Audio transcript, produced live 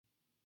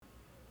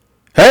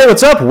Hey,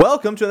 what's up?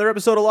 Welcome to another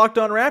episode of Locked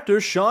On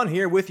Raptors. Sean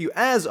here with you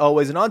as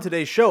always, and on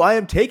today's show, I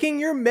am taking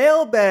your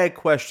mailbag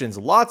questions.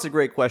 Lots of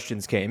great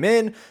questions came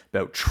in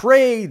about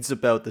trades,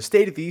 about the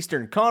state of the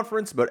Eastern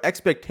Conference, about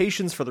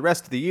expectations for the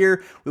rest of the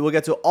year. We will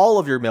get to all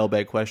of your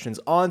mailbag questions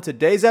on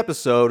today's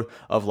episode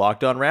of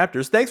Locked On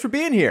Raptors. Thanks for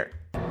being here.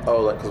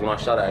 Because when I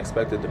shot, I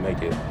expected to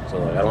make it.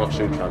 So, I don't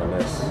shoot trying to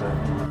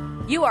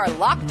miss. You are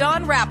Locked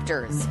On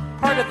Raptors,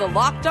 part of the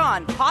Locked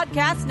On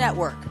Podcast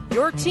Network,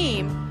 your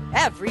team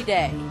every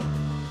day.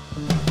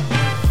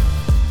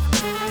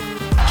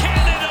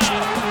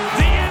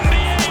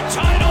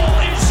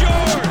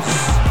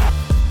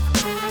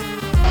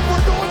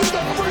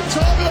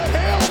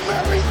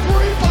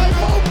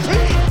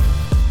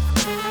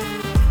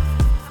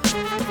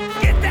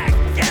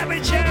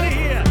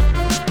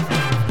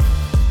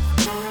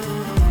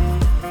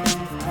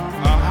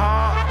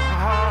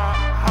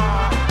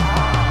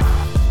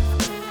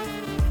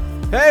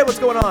 Hey, what's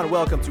going on?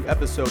 Welcome to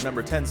episode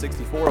number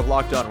 1064 of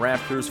Locked On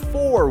Raptors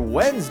for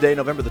Wednesday,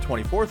 November the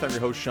 24th. I'm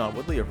your host, Sean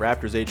Woodley of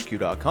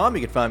RaptorsHQ.com.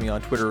 You can find me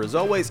on Twitter as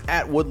always,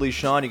 at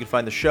WoodleySean. You can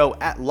find the show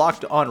at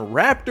Locked On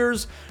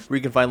Raptors, where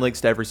you can find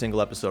links to every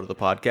single episode of the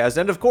podcast.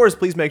 And of course,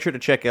 please make sure to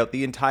check out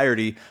the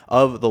entirety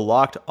of the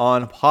Locked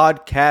On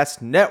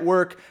Podcast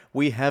Network.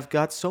 We have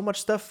got so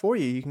much stuff for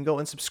you. You can go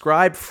and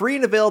subscribe. Free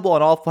and available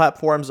on all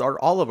platforms are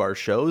all of our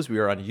shows. We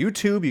are on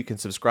YouTube. You can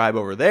subscribe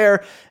over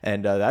there,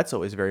 and that's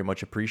always very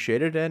much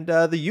appreciated. And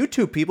the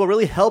YouTube people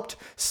really helped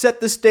set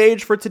the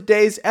stage for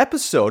today's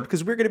episode,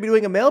 because we're going to be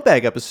doing a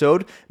mailbag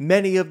episode,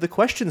 many of the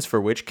questions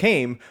for which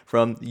came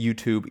from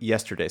YouTube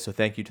yesterday. So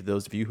thank you to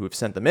those of you who have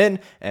sent them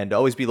in, and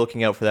always be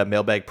looking out for that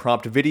mailbag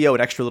prompt video,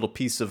 an extra little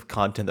piece of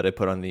content that I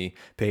put on the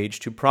page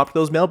to prompt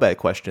those mailbag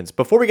questions.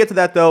 Before we get to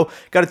that, though,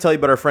 got to tell you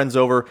about our friends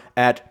over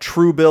at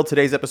Truebill.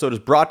 Today's episode is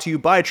brought to you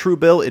by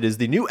Truebill. It is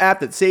the new app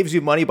that saves you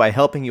money by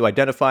helping you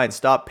identify and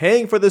stop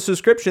paying for the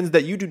subscriptions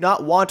that you do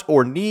not want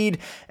or need,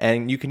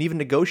 and you can even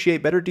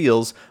negotiate better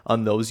deals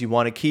on those you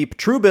want to keep.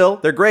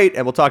 Truebill, they're great,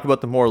 and we'll talk about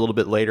them more a little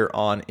bit later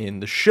on in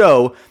the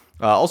show.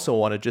 I also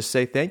want to just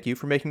say thank you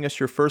for making us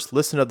your first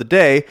listen of the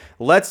day.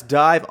 Let's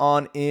dive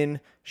on in,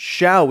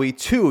 shall we,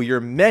 to your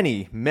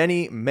many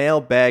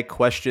mailbag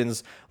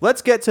questions.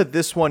 Let's get to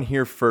this one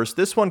here first.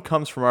 This one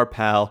comes from our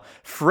pal,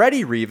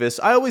 Freddie Rivas.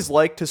 I always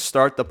like to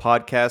start the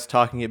podcast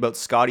talking about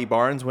Scottie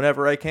Barnes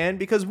whenever I can,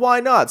 because why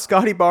not?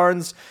 Scottie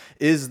Barnes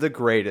is the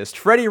greatest.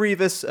 Freddie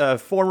Rivas, a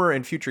former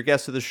and future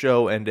guest of the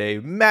show and a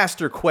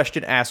master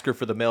question asker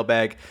for the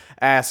mailbag,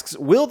 asks,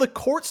 will the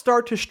court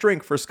start to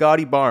shrink for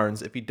Scottie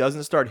Barnes if he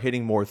doesn't start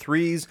hitting more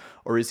threes,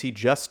 or is he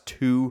just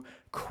too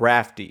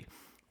crafty?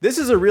 This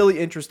is a really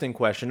interesting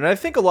question, and I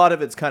think a lot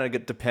of it's kind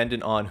of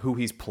dependent on who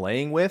he's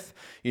playing with.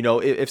 You know,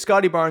 if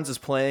Scottie Barnes is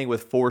playing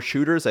with four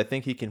shooters, I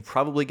think he can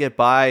probably get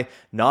by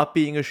not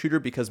being a shooter,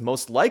 because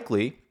most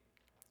likely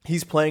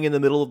he's playing in the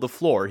middle of the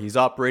floor. He's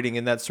operating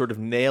in that sort of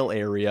nail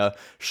area,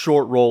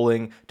 short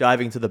rolling,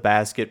 diving to the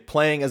basket,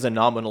 playing as a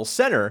nominal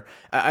center.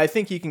 I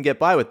think he can get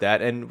by with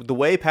that. And the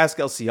way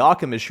Pascal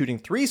Siakam is shooting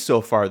threes so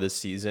far this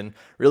season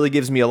really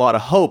gives me a lot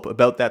of hope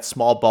about that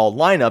small ball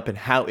lineup and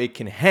how it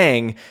can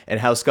hang and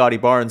how Scottie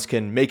Barnes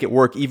can make it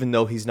work even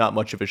though he's not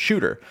much of a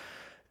shooter.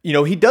 You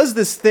know, he does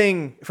this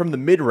thing from the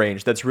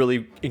mid-range that's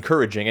really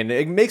encouraging, and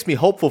it makes me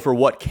hopeful for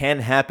what can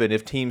happen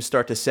if teams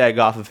start to sag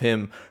off of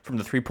him from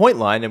the three-point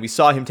line. And we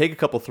saw him take a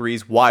couple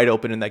threes wide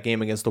open in that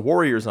game against the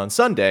Warriors on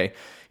Sunday.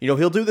 You know,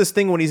 he'll do this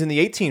thing when he's in the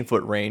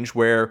 18-foot range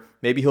where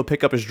maybe he'll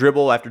pick up his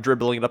dribble after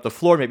dribbling it up the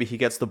floor. Maybe he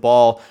gets the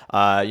ball,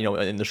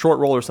 in the short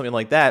roll or something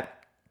like that.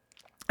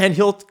 And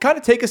he'll kind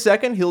of take a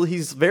second.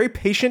 He's very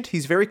patient.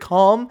 He's very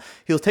calm.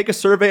 He'll take a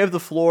survey of the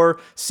floor,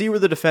 see where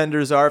the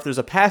defenders are. If there's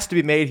a pass to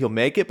be made, he'll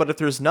make it. But if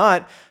there's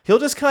not, he'll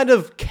just kind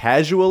of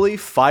casually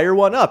fire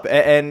one up.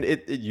 And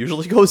it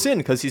usually goes in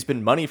because he's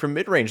been money from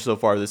mid-range so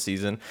far this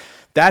season.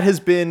 That has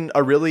been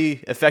a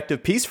really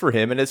effective piece for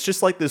him. And it's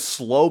just like this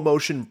slow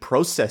motion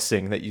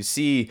processing that you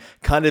see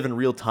kind of in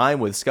real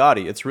time with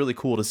Scottie. It's really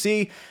cool to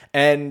see.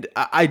 And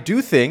I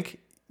do think,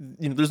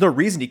 you know, there's no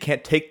reason he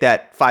can't take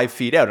that 5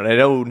 feet out. And I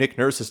know Nick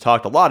Nurse has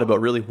talked a lot about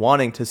really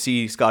wanting to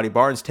see Scottie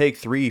Barnes take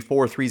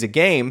 3-4 threes a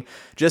game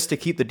just to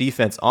keep the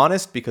defense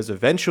honest, because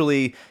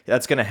eventually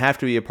that's going to have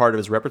to be a part of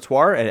his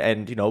repertoire.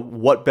 And you know,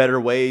 what better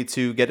way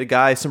to get a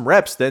guy some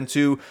reps than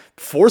to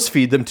force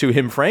feed them to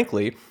him,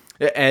 frankly.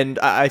 And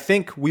I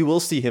think we will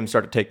see him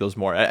start to take those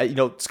more.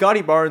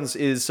 Scottie Barnes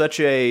is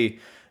such a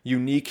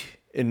unique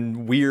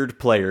and weird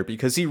player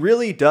because he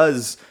really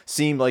does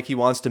seem like he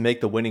wants to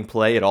make the winning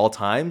play at all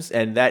times,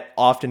 and that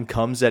often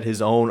comes at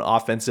his own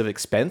offensive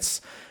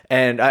expense.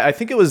 And I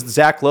think it was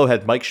Zach Lowe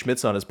had Mike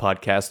Schmitz on his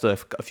podcast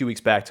a few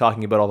weeks back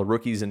talking about all the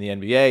rookies in the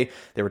NBA.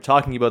 They were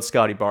talking about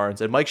Scottie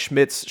Barnes, and Mike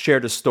Schmitz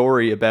shared a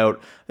story about,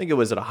 I think it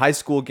was at a high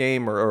school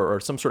game or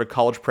some sort of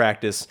college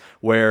practice,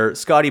 where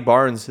Scottie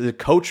Barnes, the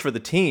coach for the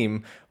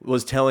team,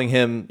 was telling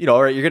him, you know,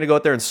 all right, you're going to go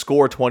out there and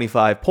score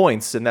 25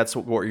 points, and that's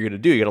what you're going to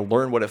do. You're going to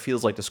learn what it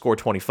feels like to score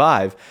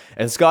 25.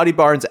 And Scottie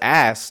Barnes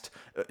asked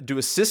do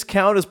assists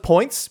count as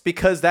points?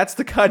 Because that's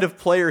the kind of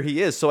player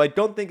he is. So I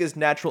don't think his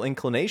natural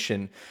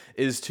inclination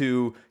is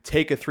to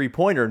take a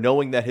three-pointer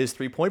knowing that his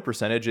three-point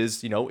percentage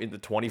is, in the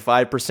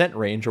 25%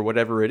 range or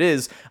whatever it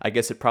is. I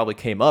guess it probably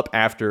came up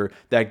after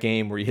that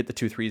game where he hit the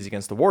 2 threes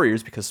against the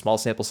Warriors because small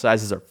sample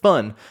sizes are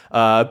fun.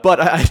 But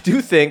I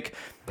do think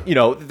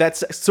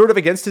that's sort of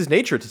against his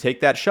nature to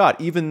take that shot,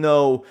 even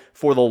though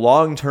for the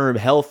long-term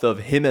health of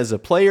him as a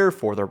player,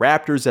 for the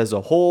Raptors as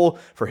a whole,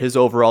 for his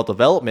overall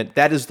development,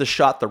 that is the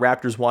shot the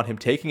Raptors want him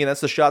taking, and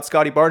that's the shot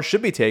Scottie Barnes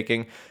should be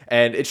taking.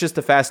 And it's just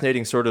a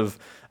fascinating sort of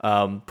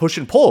push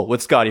and pull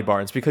with Scottie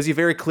Barnes, because he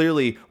very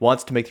clearly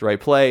wants to make the right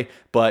play,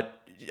 but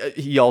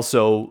he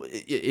also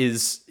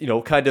is,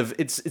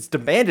 it's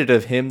demanded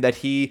of him that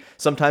he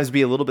sometimes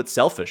be a little bit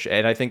selfish.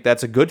 And I think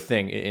that's a good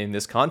thing in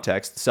this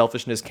context.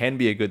 Selfishness can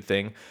be a good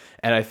thing.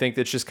 And I think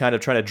that's just kind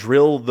of trying to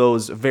drill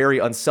those very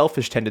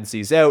unselfish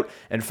tendencies out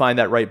and find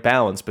that right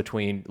balance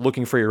between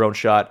looking for your own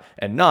shot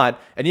and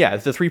not. And yeah,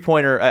 the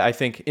three-pointer, I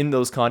think in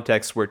those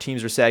contexts where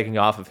teams are sagging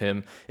off of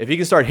him, if he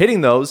can start hitting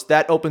those,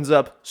 that opens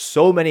up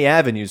so many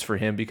avenues for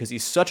him because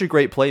he's such a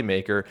great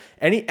playmaker.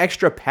 Any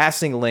extra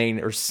passing lane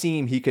or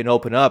seam he can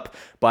open up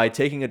by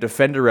taking a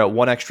defender out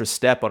one extra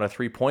step on a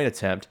three-point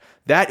attempt,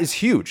 that is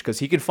huge because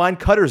he can find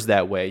cutters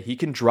that way. He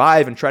can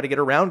drive and try to get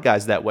around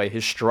guys that way.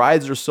 His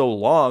strides are so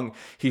long.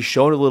 He's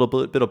shown a little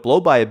bit of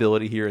blow-by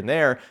ability here and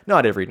there.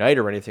 Not every night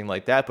or anything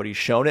like that, but he's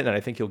shown it, and I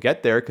think he'll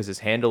get there because his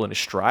handle and his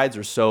strides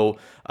are so,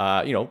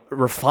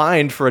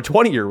 refined for a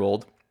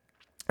 20-year-old.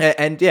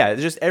 And yeah,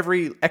 just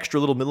every extra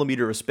little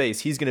millimeter of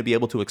space he's going to be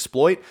able to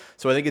exploit.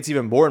 So I think it's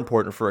even more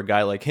important for a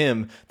guy like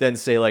him than,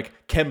 say, like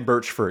Khem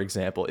Birch, for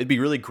example. It'd be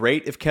really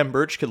great if Khem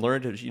Birch could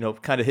learn to,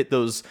 kind of hit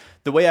those.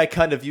 The way I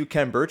kind of view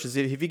Khem Birch is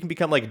if he can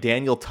become like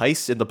Daniel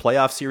Tice in the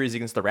playoff series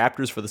against the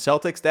Raptors for the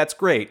Celtics, that's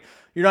great.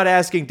 You're not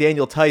asking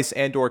Daniel Tice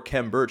and or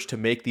Khem Birch to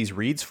make these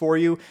reads for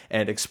you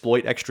and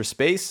exploit extra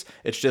space.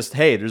 It's just,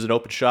 hey, there's an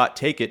open shot,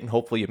 take it, and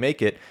hopefully you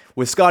make it.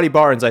 With Scottie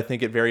Barnes, I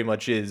think it very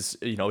much is,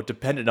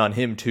 dependent on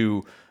him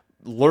to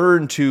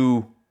learn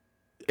to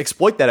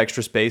exploit that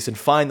extra space and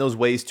find those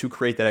ways to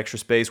create that extra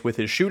space with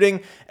his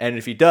shooting. And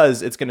if he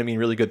does, it's going to mean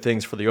really good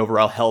things for the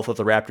overall health of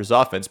the Raptors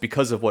offense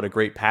because of what a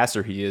great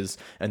passer he is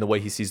and the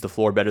way he sees the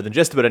floor better than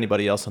just about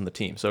anybody else on the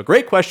team. So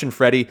great question,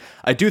 Freddie.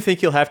 I do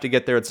think he'll have to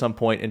get there at some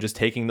point and just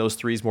taking those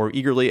threes more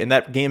eagerly. And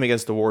that game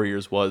against the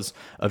Warriors was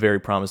a very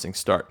promising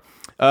start.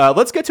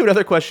 Let's get to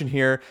another question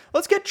here.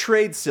 Let's get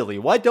trade silly.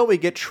 Why don't we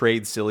get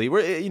trade silly?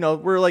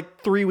 We're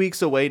like 3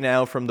 weeks away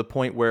now from the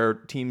point where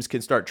teams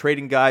can start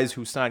trading guys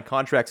who signed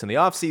contracts in the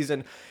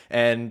offseason.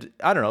 And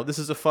I don't know, this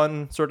is a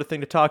fun sort of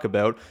thing to talk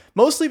about.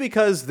 Mostly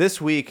because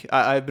this week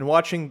I've been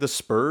watching the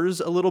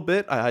Spurs a little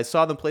bit. I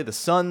saw them play the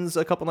Suns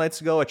a couple nights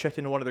ago. I checked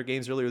into one of their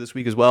games earlier this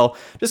week as well.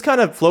 Just kind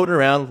of floating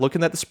around,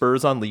 looking at the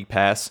Spurs on League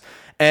Pass.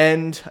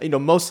 And,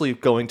 mostly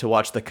going to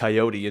watch the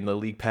Coyote in the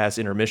League Pass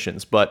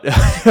intermissions. But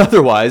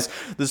otherwise,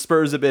 the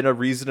Spurs have been a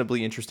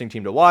reasonably interesting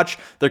team to watch.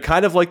 They're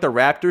kind of like the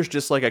Raptors,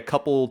 just like a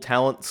couple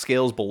talent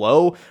scales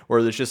below,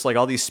 where there's just like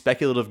all these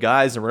speculative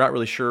guys, and we're not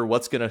really sure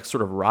what's going to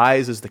sort of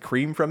rise as the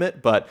cream from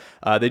it. But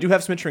they do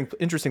have some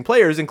interesting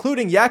players,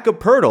 including Jakob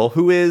Poeltl,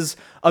 who is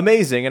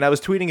amazing. And I was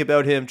tweeting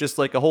about him, just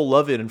like a whole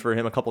love-in for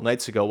him a couple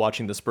nights ago,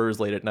 watching the Spurs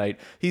late at night.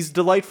 He's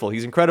delightful.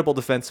 He's incredible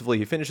defensively.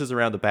 He finishes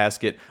around the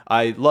basket.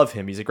 I love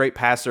him. He's a great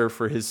passer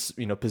for his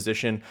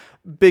position.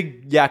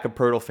 Big Jakob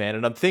Poeltl fan,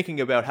 and I'm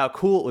thinking about how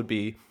cool it would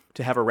be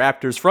to have a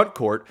Raptors front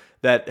court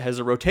that has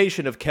a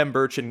rotation of Khem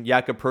Birch and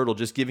Jakob Poeltl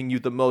just giving you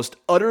the most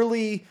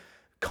utterly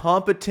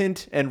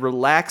competent and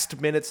relaxed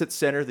minutes at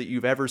center that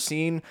you've ever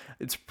seen.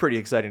 It's pretty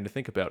exciting to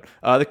think about.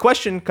 The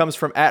question comes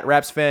from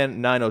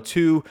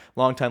 @RapsFan902,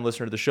 longtime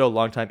listener to the show,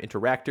 longtime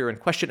interactor, and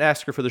question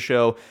asker for the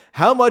show.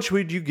 How much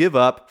would you give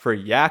up for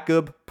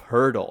Jakob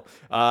Poeltl?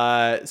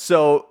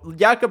 So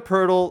Jakob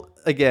Poeltl,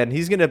 again,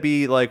 he's going to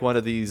be like one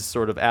of these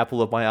sort of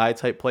apple of my eye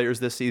type players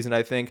this season,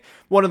 I think.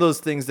 One of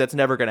those things that's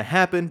never going to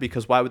happen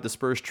because why would the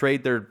Spurs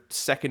trade their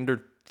second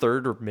or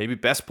third or maybe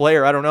best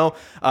player? I don't know.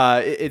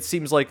 It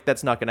seems like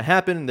that's not going to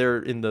happen. They're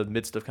in the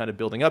midst of kind of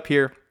building up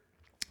here.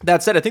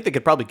 That said, I think they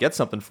could probably get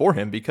something for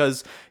him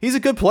because he's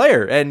a good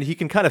player and he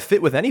can kind of fit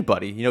with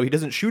anybody. He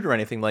doesn't shoot or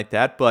anything like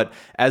that, but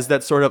as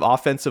that sort of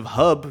offensive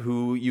hub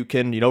who you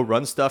can,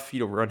 run stuff,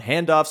 run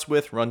handoffs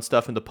with, run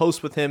stuff in the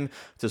post with him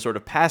to sort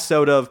of pass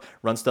out of,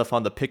 run stuff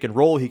on the pick and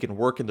roll. He can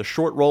work in the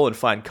short roll and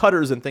find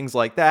cutters and things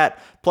like that.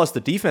 Plus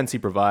the defense he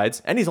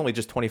provides, and he's only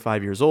just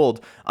 25 years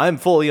old. I'm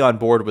fully on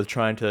board with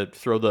trying to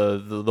throw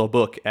the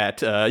book at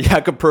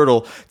Jakob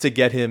Poeltl to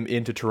get him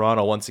into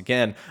Toronto once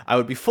again. I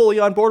would be fully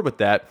on board with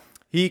that.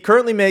 He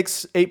currently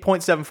makes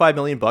 $8.75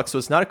 million, so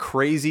it's not a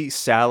crazy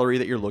salary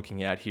that you're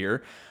looking at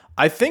here.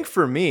 I think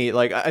for me,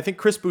 I think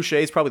Chris Boucher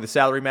is probably the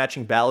salary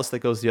matching ballast that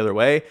goes the other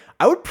way.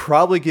 I would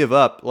probably give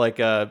up like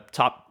a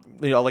top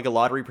like a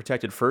lottery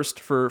protected first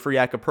for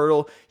Jakob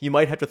Poeltl. You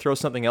might have to throw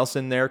something else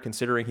in there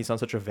considering he's on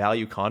such a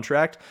value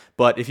contract.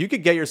 But if you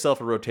could get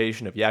yourself a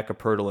rotation of Jakob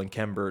Poeltl and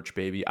Khem Birch,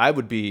 baby, I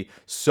would be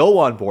so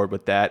on board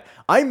with that.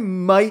 I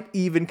might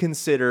even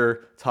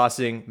consider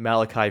tossing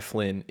Malachi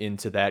Flynn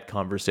into that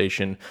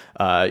conversation.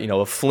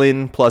 A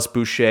Flynn plus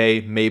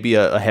Boucher, maybe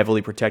a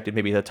heavily protected,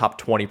 maybe a top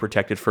 20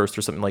 protected first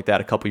or something like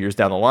that a couple years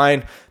down the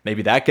line.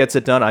 Maybe that gets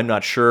it done. I'm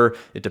not sure.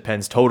 It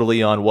depends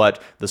totally on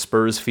what the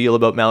Spurs feel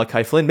about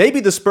Malachi Flynn. Maybe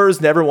the Spurs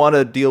never want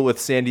to deal with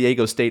San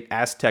Diego State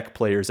Aztec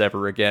players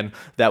ever again.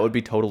 That would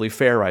be totally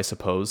fair, I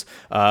suppose.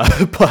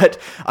 But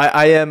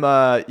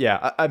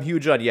I'm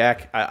huge on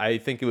Yak. I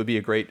think it would be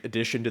a great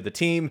addition to the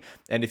team.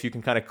 And if you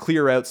can kind of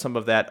clear out some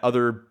of that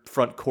other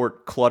front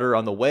court clutter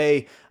on the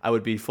way, I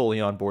would be fully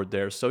on board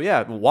there. So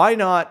yeah, why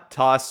not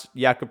toss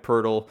Jakob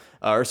Poeltl,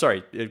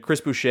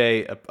 Chris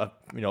Boucher,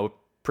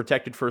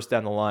 protected first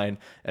down the line,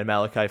 and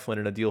Malachi Flynn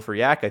in a deal for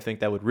Yak. I think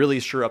that would really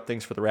sure up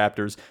things for the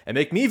Raptors and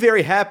make me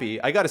very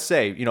happy. I got to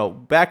say,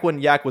 back when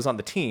Yak was on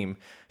the team,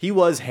 he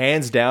was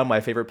hands down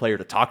my favorite player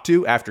to talk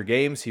to after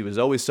games. He was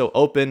always so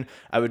open.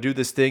 I would do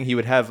this thing. He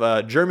would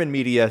have German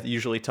media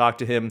usually talk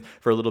to him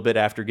for a little bit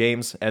after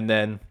games, and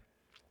then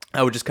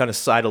I would just kind of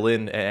sidle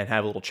in and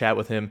have a little chat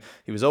with him.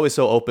 He was always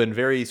so open,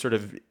 very sort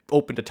of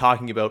open to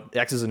talking about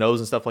X's and O's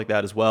and stuff like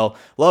that as well.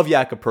 Love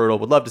Jakob Poeltl.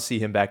 Would love to see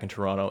him back in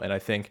Toronto. And I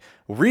think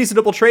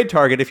reasonable trade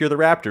target if you're the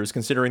Raptors,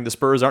 considering the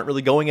Spurs aren't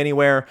really going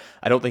anywhere.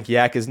 I don't think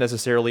Yak is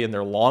necessarily in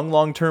their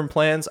long-term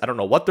plans. I don't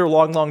know what their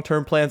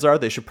long-term plans are.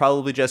 They should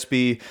probably just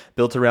be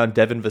built around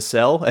Devin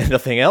Vassell and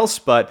nothing else.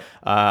 But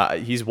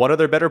he's one of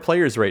their better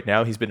players right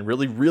now. He's been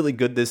really, really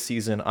good this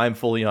season. I'm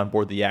fully on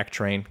board the Yak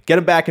train. Get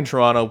him back in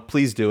Toronto.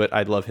 Please do it.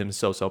 I'd love him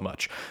so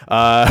much.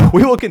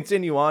 We will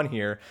continue on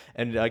here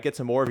and get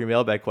some more of your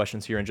mailbag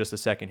questions here in just a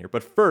second here.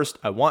 But first,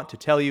 I want to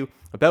tell you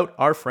about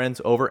our friends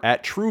over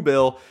at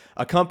Truebill,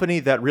 a company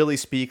that really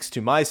speaks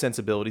to my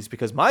sensibilities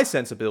because my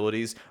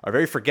sensibilities are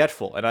very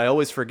forgetful, and I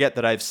always forget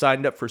that I've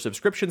signed up for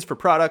subscriptions for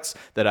products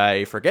that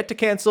I forget to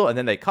cancel, and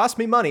then they cost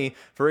me money.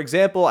 For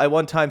example, I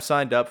one time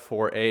signed up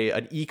for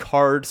an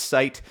e-card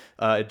site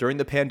during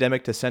the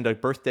pandemic to send a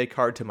birthday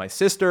card to my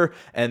sister,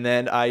 and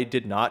then I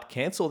did not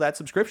cancel that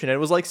subscription, and it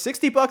was like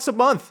 $60 a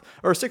month,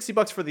 or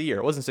 $60 for the year.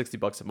 It wasn't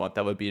 $60 a month.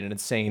 That would be an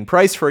insane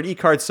price for an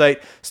e-card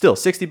site. Still,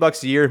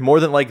 $60 a year, more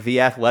than like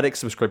the Athletic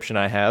subscription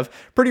I have.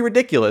 Pretty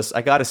ridiculous,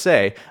 I gotta say.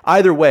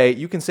 Either way,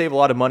 you can save a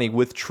lot of money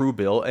with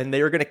Truebill, and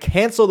they are going to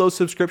cancel those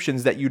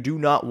subscriptions that you do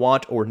not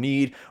want or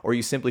need, or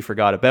you simply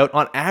forgot about.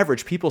 On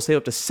average, people save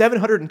up to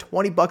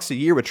 $720 a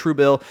year with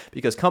Truebill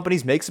because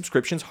companies make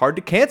subscriptions hard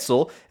to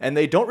cancel, and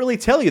they don't really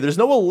tell you. There's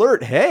no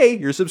alert. Hey,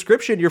 your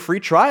subscription, your free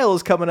trial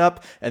is coming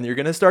up, and you're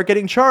going to start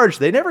getting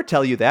charged. They never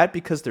tell you that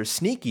because they're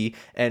sneaky,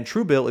 and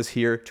Truebill is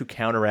here to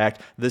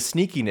counteract the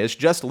sneakiness.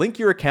 Just link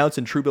your accounts,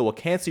 and Truebill will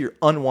cancel your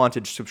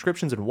unwanted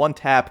subscriptions in one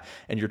tap,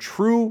 and your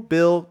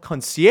Truebill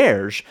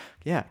concierge,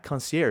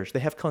 concierge, they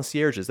have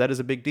concierges, that is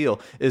a big deal,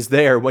 is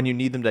there when you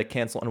need them to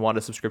cancel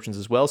unwanted subscriptions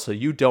as well, so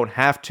you don't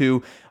have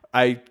to.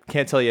 I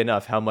can't tell you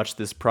enough how much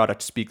this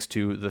product speaks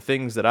to the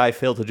things that I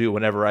fail to do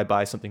whenever I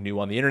buy something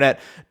new on the internet.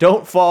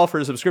 Don't fall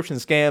for subscription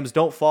scams.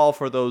 Don't fall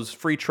for those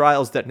free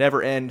trials that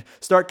never end.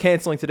 Start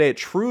canceling today at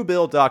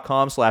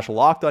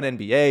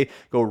truebill.com/lockedonnba.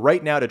 Go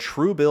right now to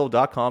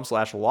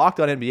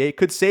truebill.com/lockedonnba.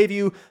 Could save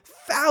you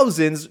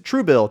thousands.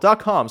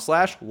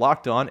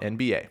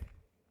 Truebill.com/lockedonnba.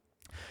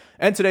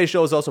 And today's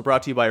show is also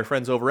brought to you by our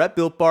friends over at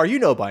Built Bar. You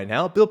know by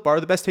now, Built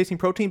Bar, the best tasting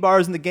protein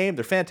bars in the game.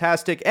 They're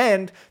fantastic,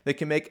 and they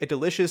can make a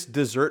delicious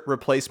dessert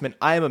replacement.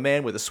 I am a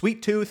man with a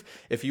sweet tooth.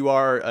 If you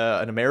are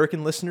an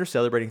American listener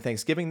celebrating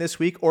Thanksgiving this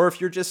week, or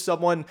if you're just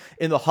someone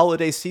in the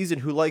holiday season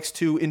who likes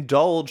to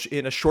indulge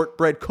in a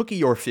shortbread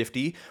cookie or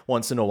 50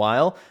 once in a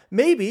while,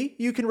 maybe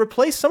you can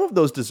replace some of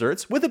those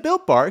desserts with a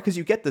Built Bar because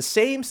you get the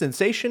same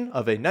sensation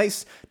of a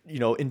nice,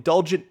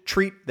 indulgent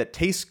treat that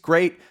tastes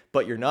great,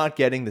 but you're not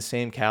getting the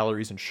same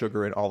calories and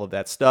sugar and all of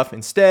that stuff.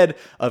 Instead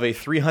of a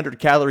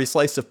 300-calorie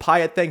slice of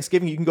pie at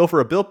Thanksgiving, you can go for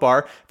a Built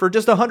Bar for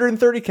just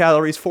 130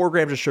 calories, 4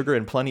 grams of sugar,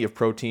 and plenty of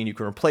protein. You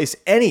can replace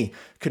any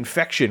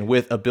confection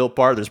with a Built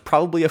Bar. There's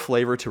probably a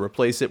flavor to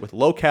replace it with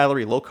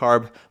low-calorie,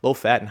 low-carb,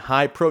 low-fat, and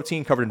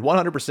high-protein, covered in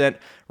 100%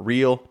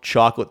 real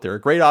chocolate. They're a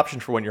great option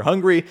for when you're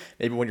hungry,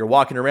 maybe when you're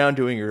walking around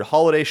doing your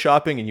holiday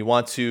shopping and you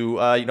want to,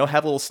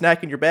 have a little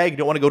snack in your bag. You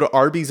don't want to go to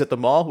Arby's at the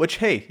mall, which,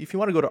 hey, if you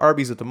want to go to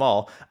Arby's at the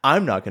mall,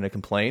 I'm not going to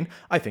complain.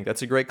 I think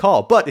that's a great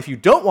call. But if you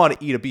don't want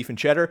to eat a beef and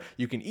cheddar,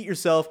 you can eat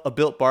yourself a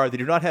Built Bar. They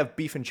do not have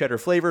beef and cheddar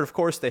flavor. Of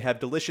course, they have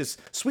delicious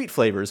sweet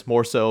flavors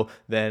more so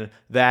than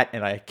that,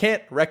 and I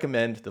can't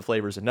recommend the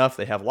flavors enough.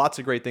 They have lots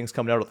of great things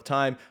coming out at the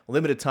time,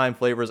 limited time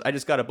flavors. I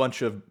just got a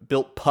bunch of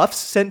Built Puffs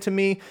sent to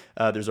me.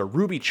 There's a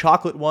ruby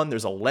chocolate one,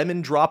 there's a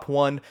lemon drop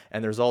one,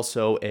 and there's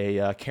also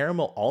a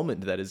caramel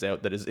almond that is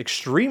out that is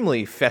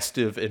extremely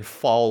festive and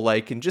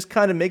fall-like and just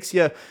kind of makes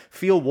you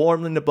feel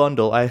warm in the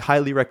bundle. I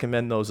highly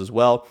recommend those as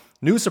well.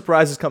 New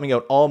surprises coming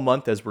out all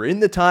month as we're in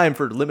the time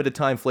for limited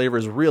time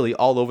flavors really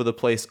all over the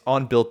place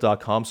on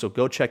Built.com. So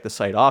go check the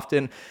site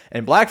often.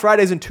 And Black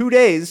Friday's in 2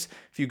 days.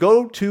 If you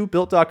go to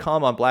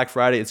Built.com on Black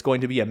Friday, it's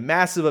going to be a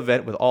massive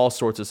event with all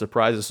sorts of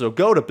surprises. So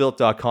go to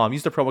Built.com,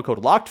 use the promo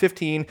code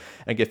LOCKED15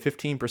 and get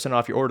 15%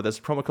 off your order. That's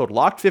the promo code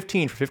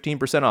LOCKED15 for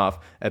 15% off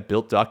at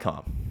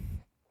Built.com.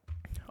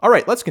 All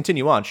right, let's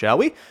continue on, shall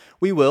we?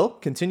 We will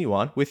continue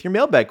on with your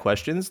mailbag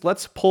questions.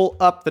 Let's pull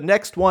up the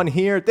next one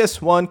here. This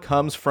one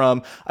comes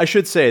from, I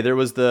should say, there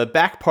was the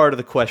back part of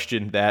the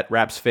question that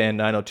Raps fan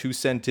 902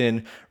 sent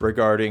in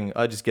regarding,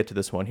 I'll just get to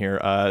this one here,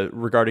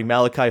 regarding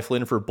Malachi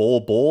Flynn for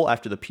Bol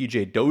after the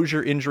PJ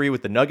Dozier injury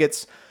with the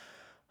Nuggets.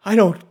 I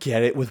don't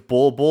get it with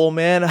Bol,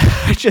 man.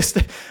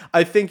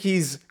 I think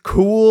he's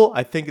cool.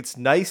 I think it's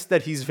nice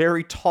that he's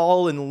very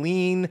tall and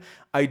lean.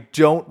 I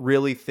don't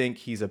really think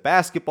he's a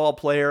basketball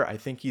player. I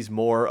think he's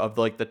more of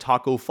like the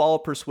Taco Fall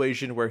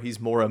persuasion where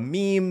he's more a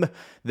meme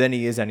than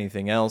he is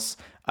anything else.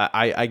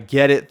 I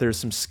get it. There's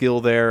some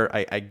skill there.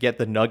 I get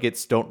the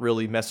Nuggets don't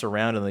really mess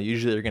around and they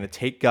usually are going to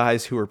take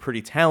guys who are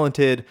pretty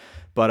talented,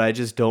 but I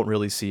just don't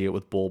really see it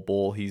with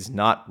Bol. He's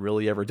not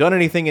really ever done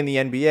anything in the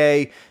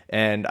NBA,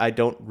 and I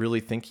don't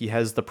really think he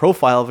has the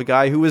profile of a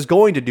guy who is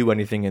going to do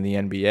anything in the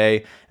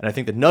NBA. And I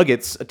think the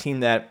Nuggets, a team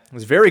that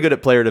is very good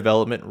at player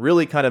development,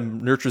 really kind of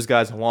nurtures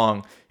guys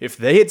along. If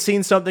they had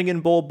seen something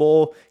in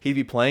Bol, he'd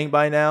be playing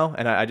by now,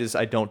 and I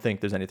don't think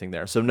there's anything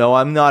there. So no,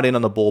 I'm not in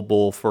on the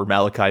Bol for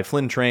Malachi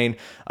Flynn train.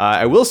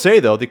 I will say,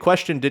 though, the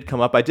question did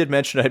come up. I did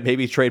mention I'd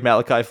maybe trade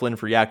Malachi Flynn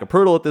for Jakob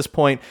Poeltl at this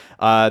point.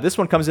 This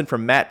one comes in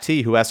from Matt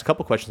T, who asked a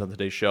couple questions on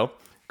today's show.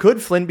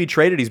 Could Flynn be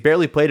traded? He's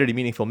barely played any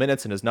meaningful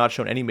minutes and has not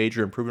shown any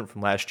major improvement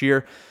from last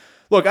year.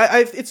 Look,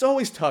 it's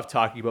always tough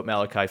talking about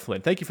Malachi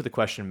Flynn. Thank you for the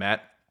question,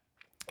 Matt.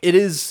 It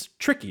is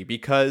tricky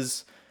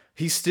because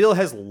he still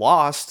has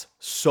lost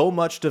so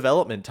much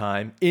development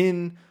time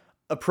in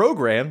a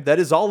program that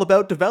is all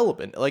about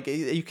development. Like,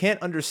 you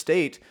can't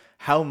understate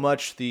how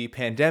much the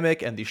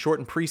pandemic and the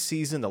shortened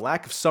preseason, the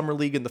lack of summer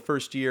league in the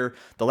first year,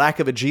 the lack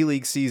of a G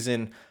League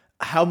season,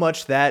 how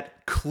much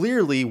that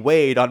clearly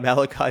weighed on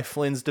Malachi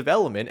Flynn's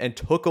development and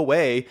took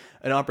away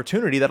an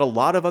opportunity that a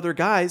lot of other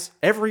guys,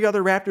 every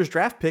other Raptors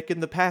draft pick in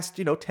the past,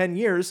 10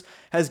 years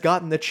has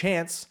gotten the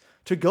chance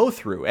to go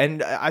through.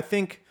 And I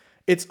think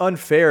it's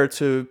unfair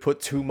to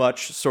put too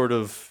much sort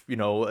of,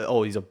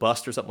 oh, he's a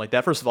bust or something like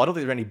that. First of all, I don't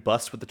think there's any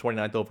busts with the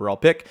 29th overall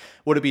pick.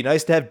 Would it be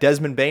nice to have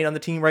Desmond Bane on the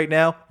team right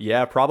now?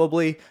 Yeah,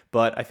 probably.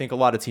 But I think a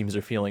lot of teams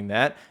are feeling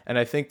that. And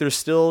I think there's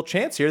still a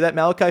chance here that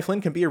Malachi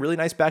Flynn can be a really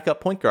nice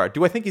backup point guard.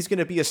 Do I think he's going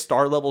to be a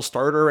star-level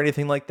starter or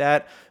anything like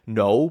that?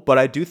 No, but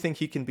I do think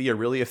he can be a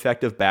really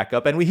effective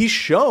backup. And he's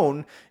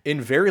shown in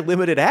very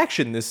limited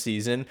action this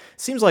season.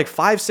 Seems like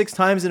 5-6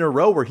 times in a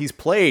row where he's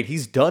played,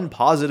 he's done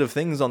positive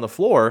things on the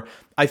floor.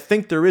 I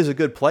think there is a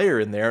good player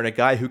in there and a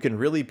guy who can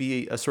really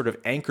be a sort of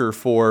anchor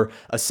for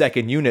a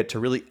second unit to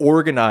really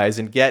organize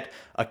and get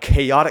a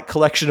chaotic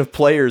collection of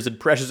players and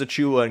Precious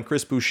Achiuwa and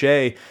Chris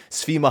Boucher,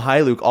 Svi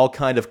Mykhailiuk all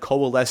kind of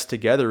coalesce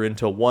together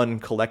into one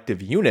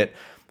collective unit.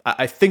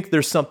 I think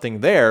there's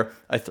something there.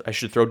 I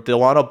should throw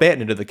Delano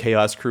Banton into the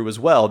chaos crew as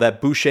well.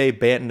 That Boucher,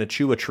 Banton,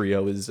 Achiuwa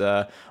trio is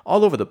all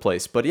over the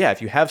place. But yeah,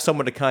 if you have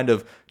someone to kind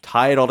of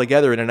tie it all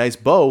together in a nice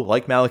bow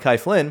like Malachi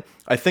Flynn,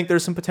 I think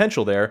there's some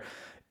potential there.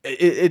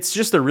 It's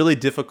just a really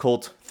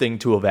difficult thing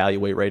to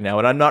evaluate right now,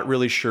 and I'm not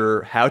really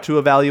sure how to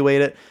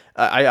evaluate it.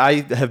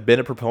 I have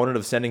been a proponent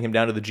of sending him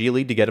down to the G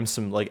League to get him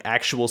some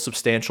actual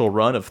substantial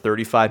run of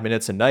 35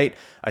 minutes a night.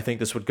 I think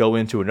this would go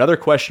into another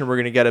question we're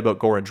going to get about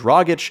Goran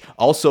Dragic,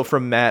 also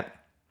from Matt.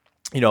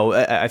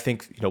 I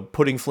think,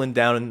 putting Flynn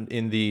down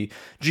in the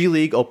G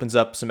League opens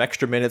up some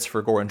extra minutes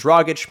for Goran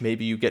Dragic.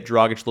 Maybe you get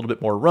Dragic a little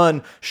bit more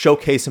run,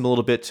 showcase him a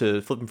little bit to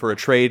flip him for a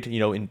trade,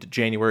 in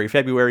January,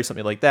 February,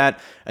 something like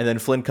that. And then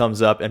Flynn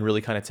comes up and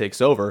really kind of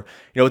takes over.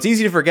 It's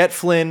easy to forget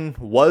Flynn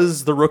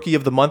was the rookie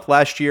of the month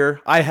last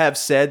year. I have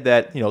said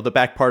that, the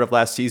back part of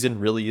last season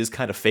really is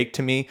kind of fake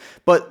to me,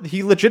 but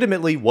he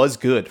legitimately was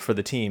good for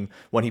the team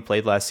when he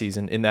played last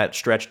season in that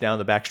stretch down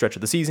the back stretch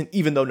of the season,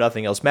 even though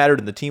nothing else mattered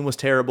and the team was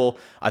terrible.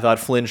 I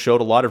thought Flynn showed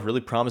a lot of really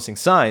promising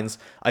signs.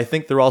 I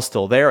think they're all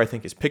still there. I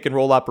think his pick and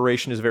roll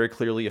operation is very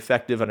clearly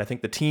effective, and I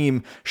think the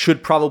team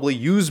should probably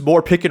use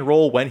more pick and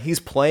roll when he's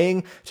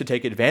playing to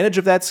take advantage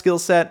of that skill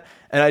set.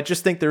 And I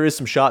just think there is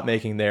some shot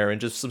making there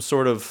and just some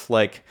sort of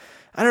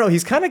I don't know,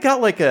 he's kind of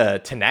got a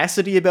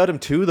tenacity about him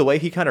too, the way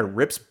he kind of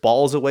rips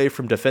balls away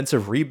from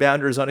defensive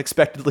rebounders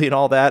unexpectedly and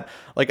all that.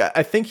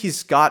 I think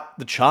he's got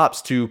the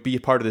chops to be a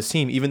part of this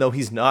team, even though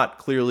he's not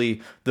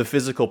clearly the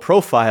physical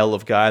profile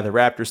of guy the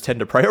Raptors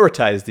tend to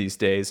prioritize these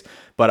days.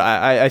 But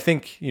I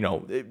think,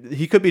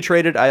 he could be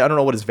traded. I don't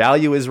know what his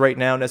value is right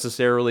now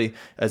necessarily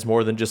as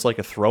more than just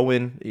a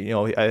throw-in.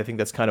 I think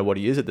that's kind of what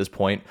he is at this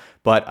point.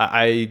 But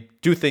I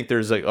do think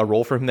there's a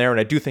role for him there. And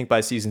I do think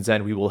by season's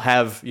end, we will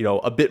have,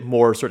 a bit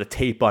more sort of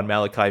tape on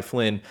Malachi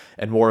Flynn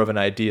and more of an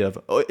idea of,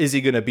 is he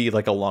going to be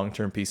a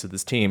long-term piece of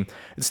this team?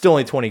 It's still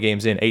only 20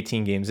 games in,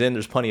 18 games in.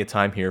 There's plenty of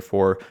time here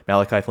for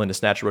Malachi Flynn to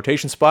snatch a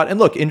rotation spot. And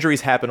look,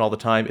 injuries happen all the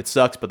time. It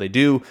sucks, but they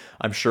do.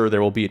 I'm sure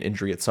there will be an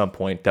injury at some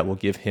point that will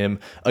give him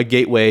a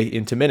gateway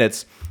into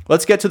minutes.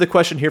 Let's get to the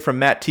question here from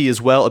Matt T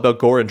as well about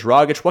Goran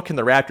Dragic. What can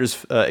the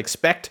Raptors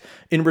expect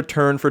in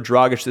return for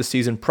Dragic this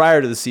season.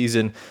 Prior to the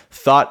season,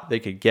 thought they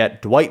could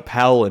get Dwight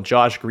Powell and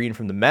Josh Green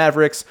from the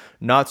Mavericks.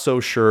 Not so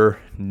sure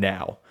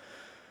now.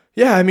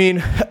 Yeah, I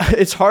mean,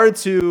 it's hard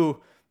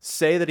to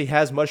say that he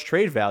has much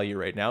trade value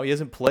right now. He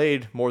hasn't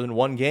played more than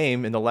one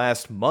game in the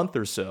last month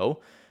or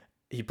so.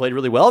 He played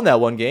really well in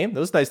that one game. That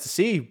was nice to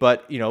see,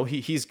 but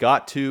he's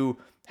got to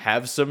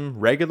have some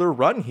regular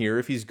run here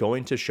if he's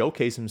going to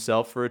showcase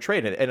himself for a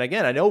trade. And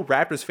again, I know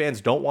Raptors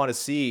fans don't want to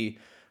see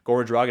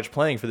Goran Dragic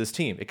playing for this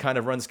team. It kind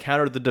of runs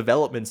counter to the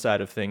development side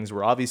of things,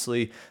 where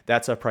obviously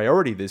that's a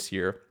priority this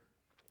year.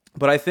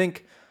 But I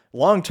think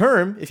long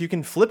term, if you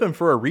can flip him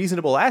for a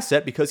reasonable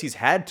asset because he's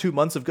had 2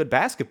 months of good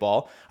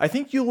basketball, I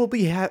think you will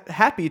be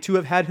happy to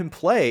have had him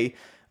play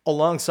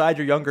alongside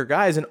your younger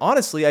guys. And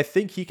honestly, I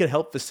think he could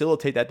help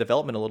facilitate that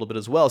development a little bit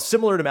as well.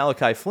 Similar to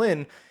Malachi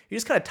Flynn, he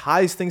just kind of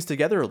ties things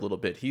together a little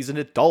bit. He's an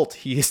adult.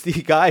 He is the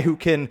guy who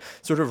can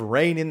sort of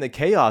rein in the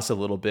chaos a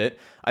little bit.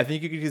 I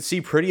think you could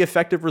see pretty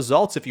effective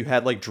results if you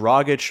had like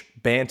Dragic,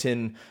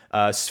 Banton,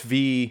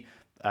 Svi,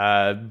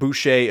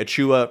 Boucher,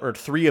 Achua, or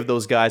 3 of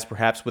those guys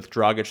perhaps with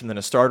Dragic and then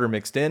a starter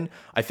mixed in.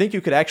 I think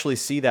you could actually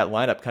see that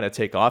lineup kind of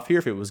take off here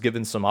if it was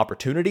given some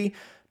opportunity.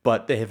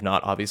 But they have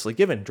not obviously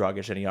given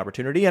Dragic any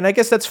opportunity. And I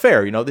guess that's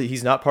fair, that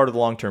he's not part of the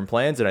long-term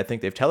plans, and I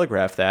think they've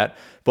telegraphed that.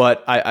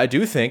 But I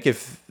do think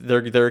if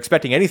they're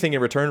expecting anything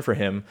in return for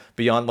him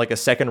beyond like a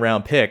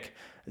second-round pick,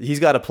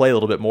 he's got to play a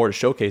little bit more to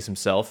showcase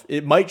himself.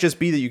 It might just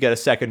be that you get a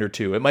second or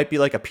 2. It might be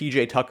like a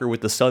PJ Tucker with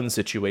the Suns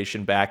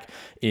situation back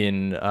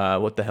in,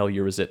 what the hell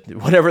year was it?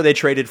 Whenever they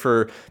traded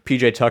for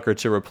PJ Tucker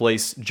to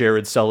replace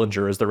Jared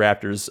Sullinger as the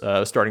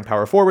Raptors' starting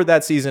power forward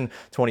that season,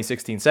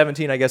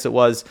 2016-17, I guess it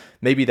was.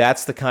 Maybe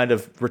that's the kind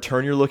of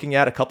return you're looking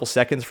at, a couple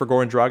seconds for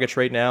Goran Dragic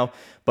right now.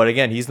 But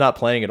again, he's not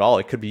playing at all.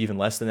 It could be even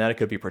less than that. It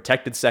could be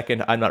protected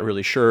second. I'm not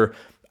really sure.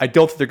 I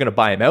don't think they're going to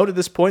buy him out at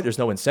this point. There's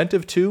no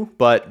incentive to,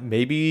 but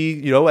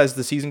maybe, as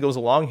the season goes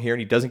along here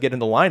and he doesn't get in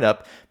the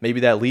lineup,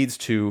 maybe that leads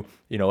to,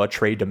 a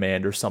trade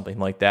demand or something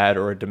like that,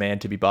 or a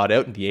demand to be bought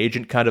out and the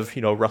agent kind of,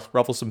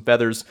 ruffle some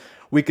feathers.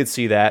 We could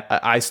see that.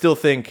 I still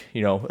think,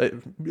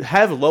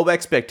 have low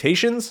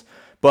expectations,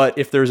 but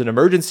if there's an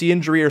emergency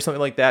injury or something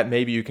like that,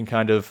 maybe you can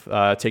kind of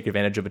take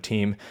advantage of a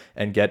team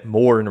and get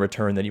more in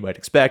return than you might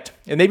expect.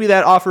 And maybe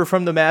that offer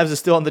from the Mavs is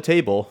still on the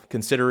table,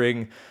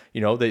 considering,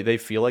 they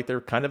feel like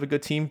they're kind of a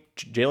good team.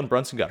 Jalen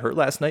Brunson got hurt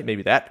last night.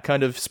 Maybe that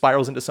kind of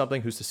spirals into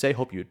something. Who's to say?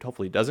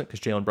 Hopefully it doesn't, because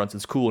Jalen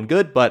Brunson's cool and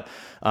good. But,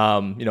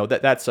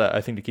 that's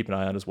a thing to keep an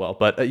eye on as well.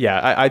 But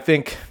I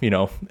think,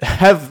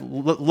 have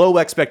low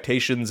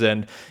expectations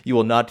and you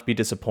will not be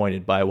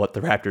disappointed by what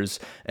the Raptors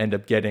end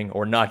up getting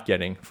or not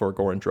getting for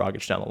Goran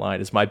Dragic down the line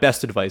is my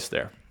best advice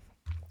there.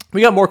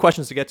 We got more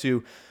questions to get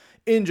to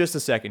in just a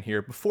second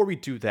here. Before we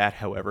do that,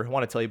 however, I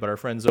want to tell you about our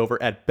friends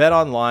over at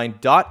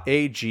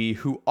betonline.ag,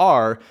 who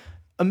are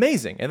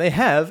amazing, and they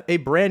have a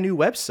brand new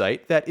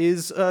website that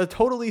is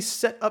totally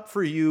set up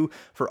for you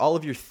for all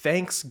of your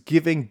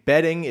Thanksgiving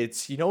betting.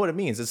 It's, you know what it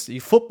means, it's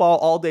football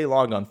all day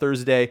long on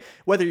Thursday.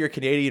 Whether you're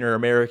Canadian or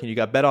American, you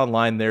got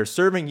BetOnline there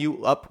serving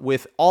you up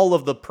with all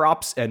of the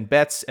props and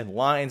bets and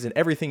lines and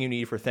everything you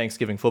need for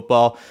Thanksgiving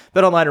football.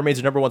 BetOnline remains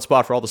your number one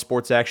spot for all the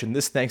sports action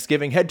this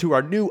Thanksgiving. Head to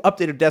our new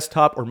updated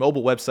desktop or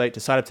mobile website to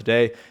sign up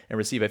today and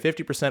receive a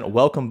 50%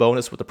 welcome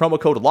bonus with the promo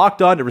code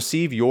LOCKEDON to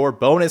receive your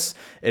bonus.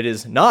 It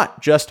is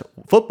not just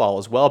football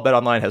as well.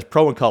 BetOnline has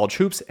pro and college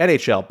hoops,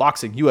 NHL,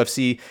 boxing,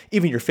 UFC,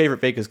 even your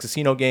favorite Vegas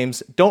casino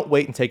games. Don't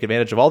wait and take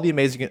advantage of all the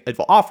amazing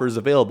offers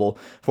available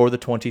for the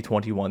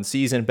 2021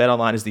 season.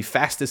 BetOnline is the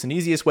fastest and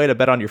easiest way to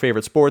bet on your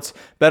favorite sports.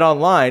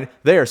 BetOnline,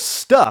 they're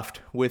stuffed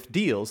with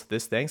deals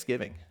this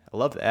Thanksgiving. I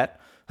love that.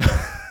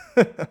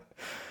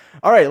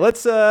 All right,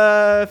 let's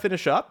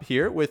finish up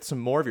here with some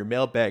more of your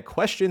mailbag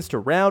questions to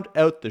round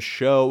out the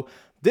show.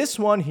 This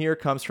one here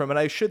comes from, and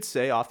I should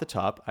say off the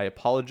top, I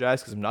apologize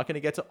because I'm not going to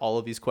get to all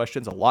of these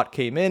questions. A lot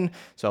came in,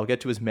 so I'll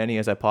get to as many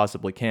as I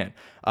possibly can.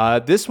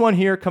 This one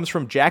here comes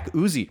from Jack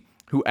Uzi,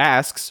 who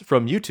asks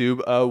from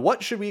YouTube,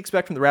 what should we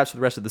expect from the Raps for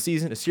the rest of the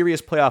season? A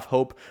serious playoff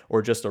hope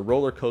or just a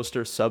roller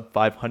coaster sub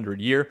 500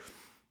 year?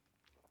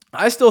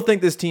 I still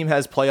think this team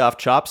has playoff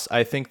chops.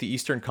 I think the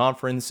Eastern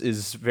Conference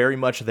is very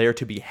much there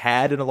to be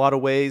had in a lot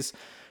of ways.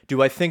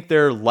 Do I think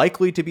they're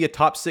likely to be a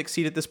top 6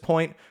 seed at this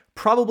point?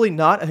 Probably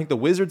not. I think the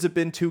Wizards have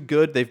been too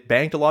good. They've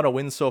banked a lot of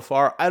wins so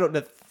far. I don't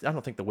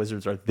think the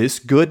Wizards are this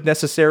good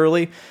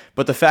necessarily,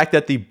 but the fact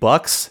that the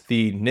Bucks,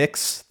 the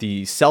Knicks,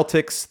 the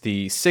Celtics,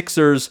 the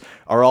Sixers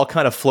are all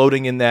kind of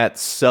floating in that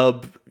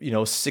sub,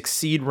 6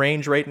 seed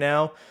range right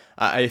now,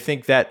 I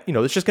think that,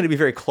 it's just going to be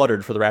very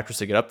cluttered for the Raptors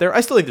to get up there.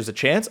 I still think there's a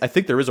chance. I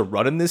think there is a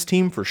run in this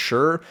team for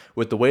sure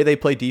with the way they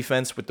play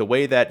defense, with the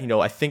way that,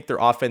 I think their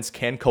offense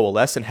can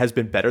coalesce and has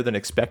been better than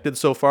expected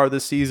so far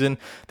this season.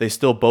 They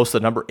still boast the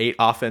number 8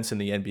 offense in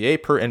the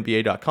NBA per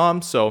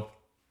NBA.com. So,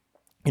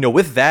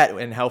 with that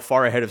and how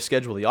far ahead of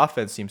schedule the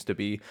offense seems to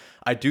be,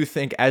 I do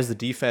think as the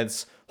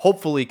defense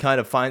hopefully kind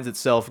of finds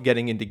itself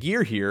getting into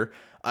gear here,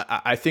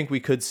 I think we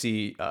could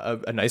see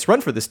a nice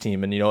run for this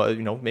team, and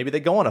maybe they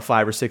go on a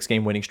 5 or 6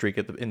 game winning streak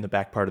in the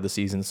back part of the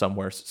season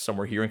somewhere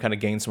here and kind of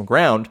gain some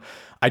ground.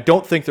 I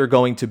don't think they're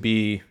going to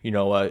be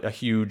a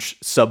huge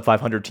sub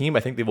 500 team. I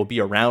think they will be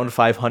around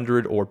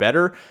 500 or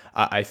better.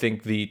 I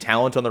think the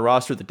talent on the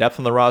roster, the depth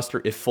on the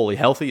roster, if fully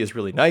healthy, is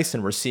really nice,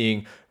 and we're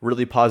seeing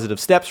really positive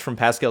steps from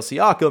Pascal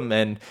Siakam,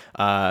 and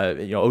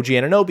OG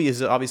Anunoby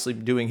is obviously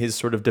doing his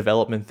sort of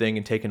development thing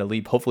and taking a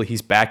leap. Hopefully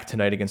he's back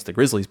tonight against the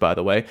Grizzlies, by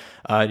the way.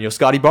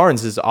 Scottie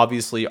Barnes is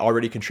obviously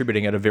already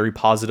contributing at a very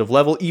positive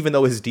level, even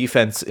though his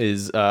defense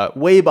is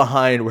way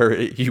behind where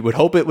you would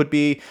hope it would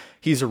be.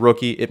 He's a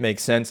rookie. It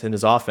makes sense. And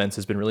his offense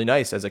has been really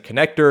nice as a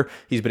connector.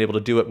 He's been able to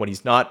do it when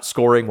he's not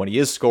scoring. When he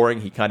is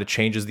scoring, he kind of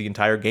changes the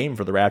entire game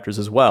for the Raptors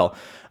as well.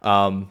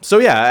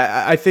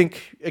 I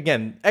think,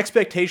 again,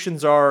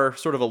 expectations are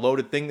sort of a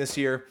loaded thing this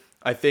year.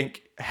 I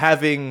think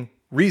having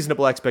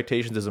reasonable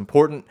expectations is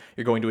important.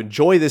 You're going to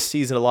enjoy this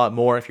season a lot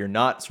more if you're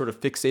not sort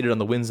of fixated on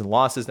the wins and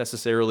losses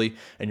necessarily,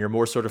 and you're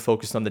more sort of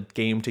focused on the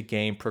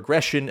game-to-game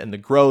progression and the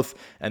growth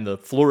and the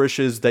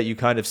flourishes that you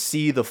kind of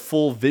see the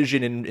full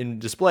vision in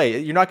display.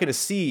 You're not going to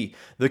see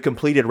the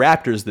completed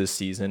Raptors this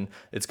season.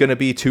 It's going to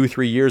be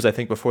 2-3 years, I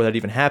think, before that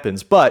even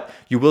happens, but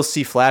you will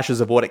see flashes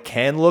of what it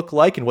can look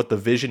like and what the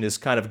vision is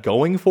kind of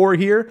going for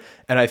here,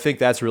 and I think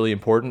that's really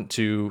important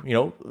to,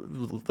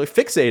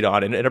 fixate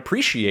on and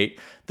appreciate.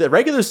 The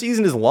regular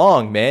season is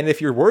long, man. If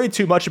you're worried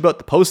too much about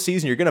the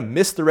postseason, you're going to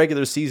miss the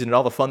regular season and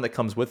all the fun that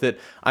comes with it.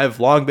 I've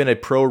long been a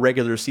pro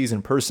regular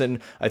season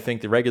person. I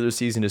think the regular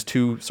season is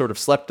too sort of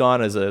slept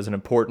on as an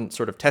important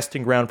sort of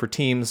testing ground for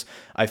teams.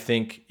 I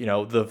think,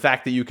 the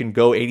fact that you can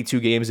go 82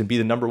 games and be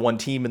the number one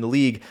team in the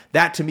league,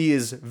 that to me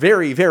is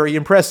very, very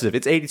impressive.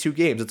 It's 82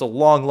 games. It's a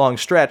long, long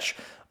stretch.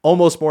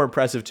 Almost more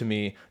impressive to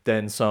me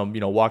than some,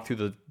 walk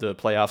through the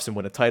playoffs and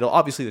win a title.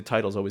 Obviously, the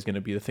title is always going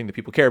to be the thing that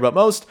people care about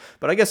most,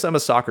 but I guess I'm a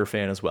soccer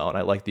fan as well, and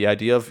I like the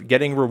idea of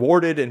getting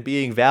rewarded and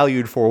being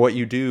valued for what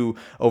you do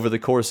over the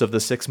course of the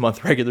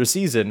 6-month regular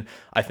season.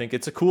 I think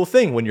it's a cool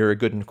thing when you're a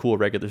good and cool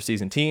regular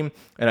season team,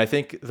 and I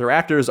think the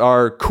Raptors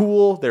are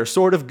cool. They're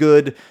sort of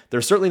good.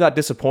 They're certainly not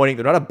disappointing.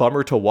 They're not a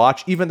bummer to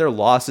watch. Even their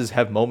losses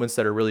have moments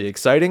that are really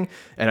exciting,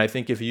 and I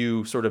think if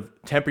you sort of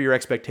temper your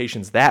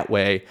expectations that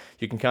way,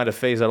 you can kind of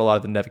phase out a lot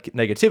of the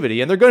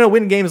negativity, and they're going to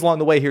win games along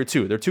the way here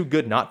too. They're too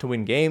good not to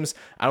win games.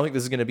 I don't think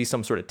this is going to be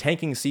some sort of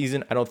tanking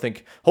season. I don't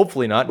think,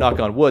 hopefully not, knock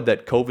on wood,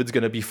 that COVID's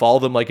going to befall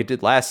them like it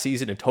did last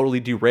season and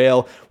totally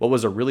derail what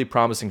was a really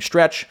promising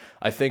stretch.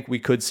 I think we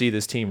could see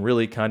this team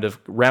really kind of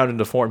round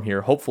into form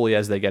here, hopefully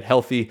as they get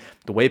healthy.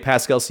 The way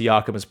Pascal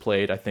Siakam has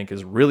played, I think,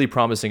 is really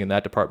promising in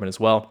that department as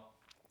well.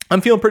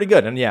 I'm feeling pretty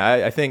good, and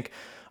I think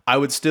I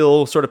would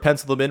still sort of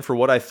pencil them in for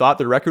what I thought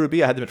the record would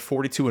be. I had them at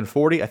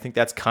 42-40. I think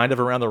that's kind of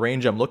around the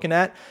range I'm looking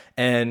at.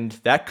 And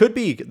that could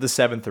be the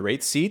 7th or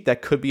 8th seed.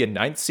 That could be a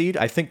 9th seed.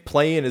 I think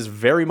play-in is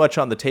very much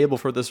on the table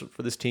for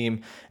this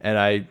team.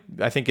 And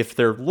I think if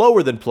they're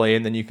lower than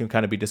play-in, then you can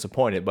kind of be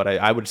disappointed. But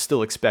I would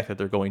still expect that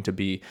they're going to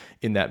be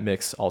in that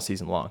mix all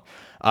season long.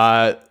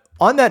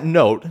 On that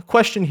note, a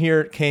question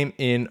here came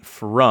in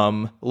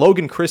from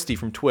Logan Christie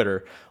from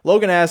Twitter.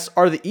 Logan asks,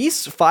 are the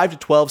East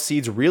 5-12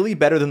 seeds really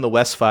better than the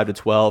West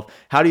 5-12?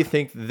 How do you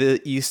think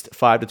the East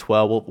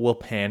 5-12 will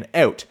pan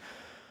out?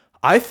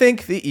 I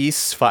think the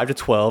East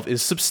 5-12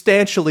 is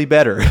substantially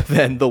better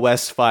than the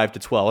West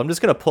 5-12. I'm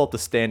just going to pull up the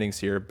standings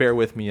here. Bear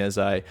with me as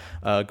I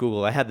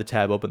Google. I had the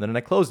tab open, then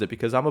I closed it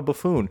because I'm a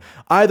buffoon.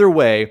 Either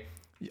way,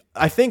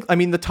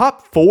 the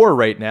top 4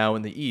 right now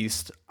in the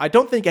East, I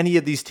don't think any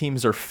of these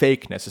teams are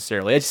fake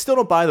necessarily. I still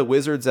don't buy the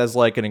Wizards as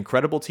like an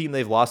incredible team.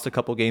 They've lost a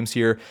couple games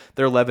here.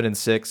 They're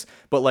 11-6,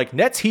 but like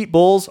Nets, Heat,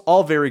 Bulls,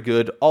 all very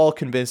good, all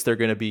convinced they're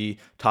going to be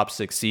top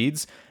 6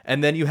 seeds.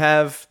 And then you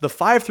have the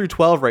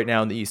 5-12 right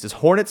now in the East is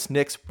Hornets,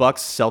 Knicks,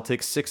 Bucks,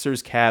 Celtics,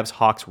 Sixers, Cavs,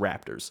 Hawks,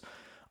 Raptors.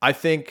 I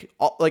think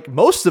like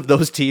most of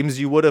those teams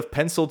you would have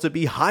penciled to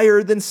be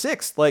higher than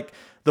 6th. Like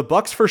the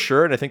Bucks for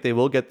sure, and I think they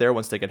will get there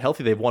once they get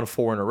healthy. They've won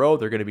 4 in a row.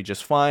 They're going to be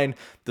just fine.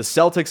 The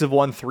Celtics have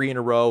won 3 in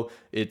a row.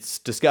 It's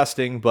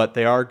disgusting, but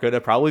they are going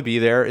to probably be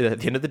there at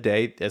the end of the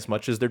day, as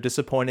much as they're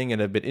disappointing and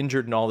have been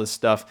injured and all this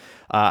stuff.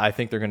 I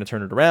think they're going to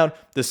turn it around.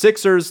 The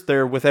Sixers,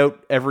 they're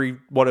without every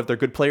one of their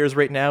good players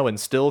right now and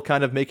still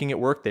kind of making it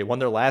work. They won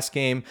their last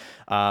game.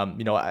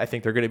 I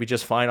think they're going to be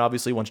just fine,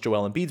 obviously, once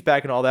Joel Embiid's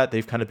back and all that.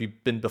 They've kind of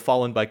been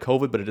befallen by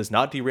COVID, but it has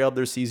not derailed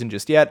their season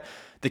just yet.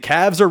 The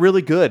Cavs are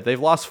really good. They've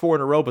lost 4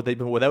 in a row, but they've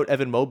been without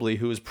Evan Mobley,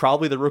 who is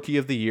probably the rookie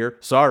of the year.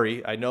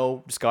 Sorry, I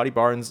know Scottie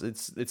Barnes.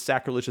 It's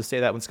sacrilege to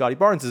say that when Scottie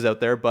Barnes is out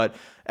there, but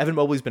Evan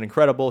Mobley's been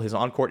incredible. His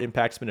on-court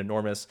impact's been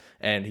enormous,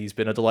 and he's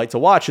been a delight to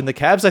watch. And the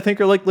Cavs, I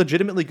think, are like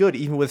legitimately good,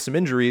 even with some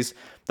injuries.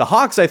 The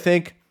Hawks, I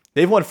think,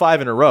 they've won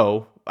 5 in a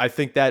row. I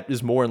think that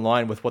is more in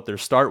line with what their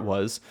start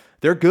was.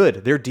 They're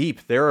good. They're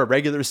deep. They're a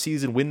regular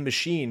season win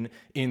machine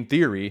in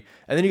theory.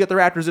 And then you got the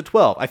Raptors at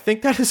 12. I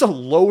think that is a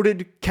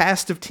loaded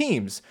cast of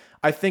teams.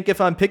 I think if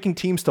I'm picking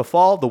teams to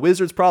fall, the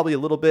Wizards probably a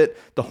little bit.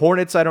 The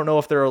Hornets, I don't know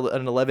if they're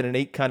an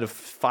 11-8 kind of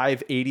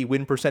 580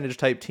 win percentage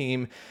type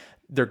team.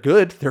 they're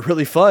good. They're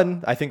really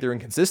fun. I think they're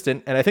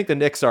inconsistent. And I think the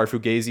Knicks are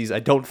Fugazis. I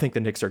don't think the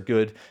Knicks are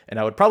good. And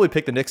I would probably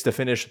pick the Knicks to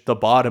finish the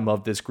bottom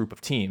of this group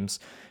of teams.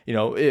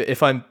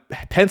 If I'm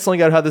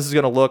penciling out how this is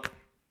going to look,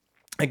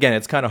 again,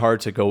 it's kind of hard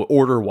to go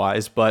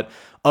order-wise, but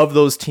of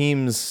those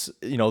teams,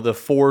 the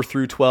 4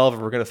 through 12, if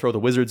we're going to throw the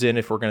Wizards in,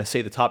 if we're going to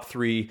say the top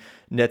 3,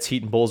 Nets,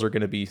 Heat, and Bulls are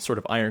going to be sort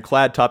of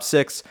ironclad top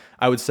 6,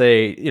 I would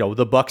say,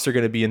 the Bucks are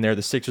going to be in there,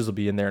 the Sixers will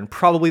be in there, and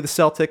probably the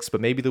Celtics,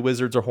 but maybe the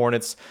Wizards or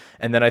Hornets.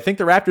 And then I think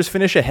the Raptors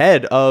finish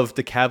ahead of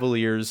the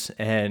Cavaliers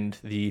and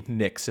the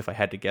Knicks, if I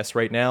had to guess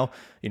right now.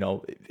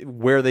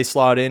 Where they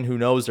slot in, who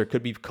knows? There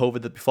could be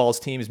COVID that befalls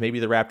teams. Maybe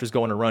the Raptors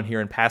go on a run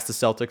here and pass the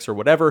Celtics or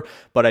whatever.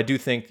 But I do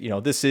think,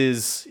 this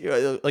is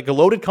like a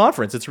loaded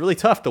conference. It's really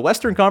tough. The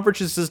Western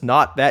Conference is just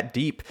not that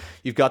deep.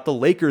 You've got the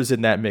Lakers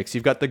in that mix.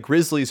 You've got the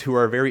Grizzlies, who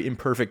are a very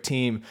imperfect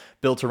team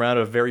built around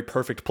a very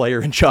perfect player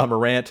in Ja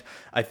Morant.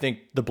 I think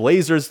the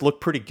Blazers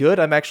look pretty good.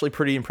 I'm actually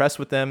pretty impressed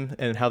with them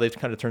and how they've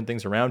kind of turned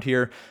things around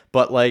here.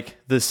 But like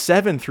the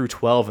 7 through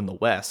 12 in the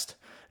West,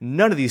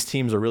 none of these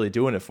teams are really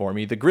doing it for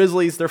me. The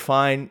Grizzlies, they're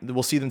fine.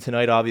 We'll see them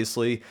tonight,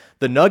 obviously.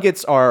 The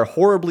Nuggets are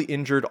horribly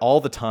injured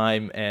all the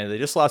time, and they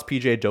just lost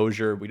PJ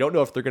Dozier. We don't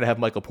know if they're going to have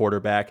Michael Porter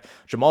back.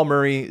 Jamal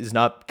Murray is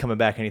not coming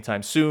back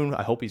anytime soon.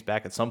 I hope he's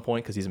back at some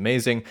point because he's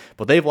amazing.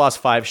 But they've lost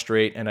 5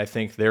 straight, and I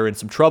think they're in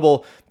some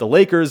trouble. The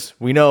Lakers,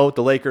 we know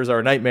the Lakers are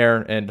a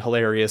nightmare and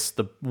hilarious.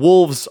 The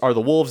Wolves are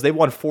the Wolves. They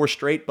won 4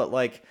 straight, but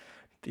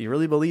do you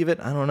really believe it?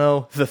 I don't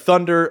know. The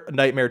Thunder, a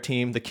nightmare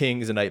team. The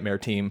Kings, a nightmare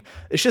team.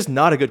 It's just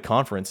not a good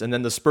conference. And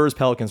then the Spurs,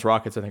 Pelicans,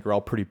 Rockets, I think are all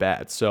pretty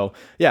bad. So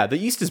yeah, the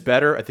East is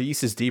better. The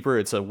East is deeper.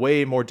 It's a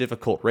way more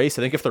difficult race.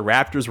 I think if the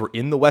Raptors were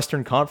in the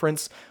Western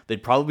Conference,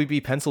 they'd probably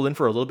be penciled in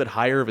for a little bit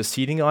higher of a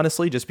seeding,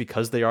 honestly, just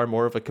because they are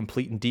more of a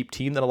complete and deep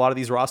team than a lot of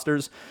these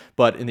rosters.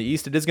 But in the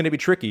East, it is going to be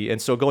tricky. And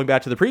so going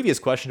back to the previous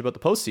question about the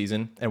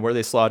postseason and where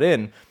they slot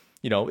in,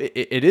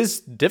 it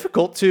is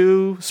difficult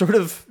to sort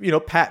of,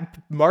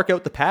 mark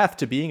out the path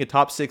to being a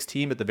top 6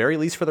 team at the very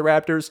least for the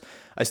Raptors.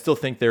 I still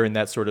think they're in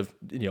that sort of,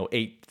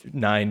 8,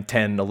 9,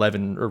 10,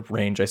 11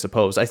 range, I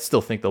suppose. I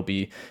still think they'll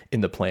be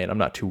in the play-in. I'm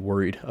not too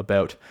worried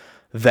about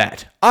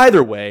that.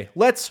 Either way,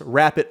 let's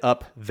wrap it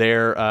up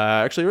there.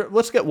 Actually,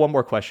 let's get one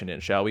more question in,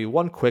 shall we?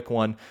 One quick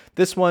one.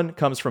 This one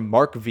comes from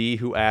Mark V,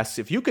 who asks,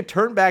 if you could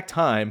turn back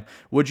time,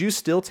 would you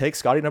still take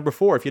Scottie number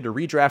 4? If you had to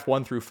redraft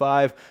 1 through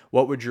 5,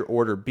 what would your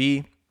order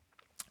be?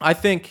 I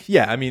think,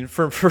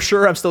 for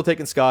sure, I'm still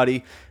taking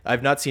Scottie.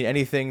 I've not seen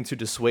anything to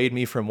dissuade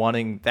me from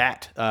wanting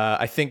that.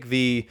 I think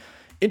the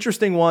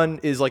interesting one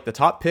is like the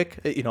top pick.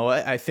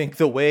 I think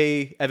the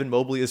way Evan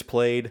Mobley is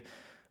played,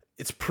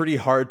 it's pretty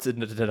hard to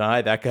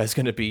deny that guy's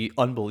going to be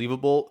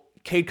unbelievable.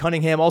 Cade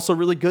Cunningham also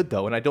really good,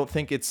 though, and I don't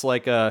think it's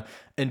like a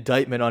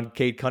indictment on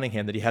Cade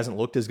Cunningham that he hasn't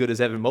looked as good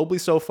as Evan Mobley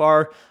so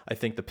far. I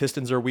think the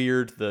Pistons are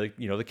weird. The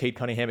Cade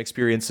Cunningham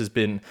experience has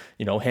been,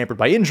 hampered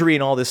by injury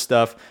and all this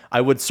stuff. I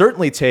would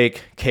certainly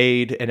take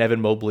Cade and Evan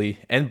Mobley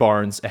and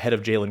Barnes ahead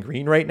of Jalen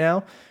Green right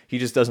now. He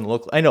just doesn't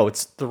look. I know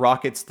it's the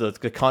Rockets. The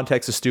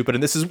context is stupid,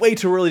 and this is way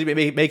too early to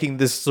be making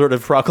this sort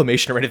of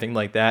proclamation or anything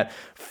like that.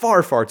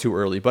 Far, far too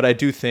early. But I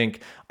do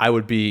think I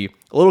would be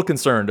a little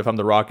concerned if I'm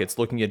the Rockets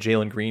looking at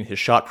Jalen Green, his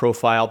shot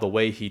profile, the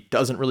way he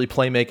doesn't really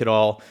play make at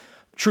all.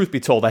 Truth be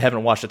told, I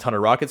haven't watched a ton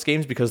of Rockets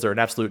games because they're an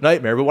absolute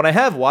nightmare. But when I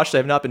have watched, I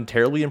have not been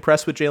terribly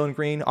impressed with Jalen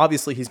Green.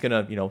 Obviously, he's going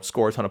to,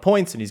 score a ton of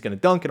points and he's going to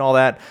dunk and all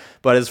that.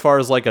 But as far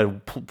as like a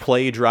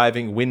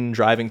play-driving,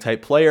 win-driving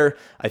type player,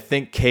 I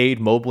think Cade,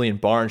 Mobley,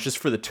 and Barnes, just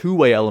for the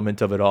two-way element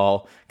of it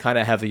all, kind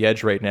of have the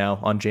edge right now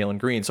on Jalen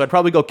Green. So I'd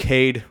probably go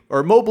Cade,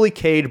 or Mobley,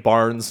 Cade,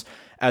 Barnes,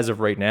 as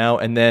of right now.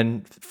 And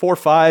then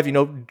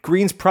 4-5,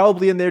 Green's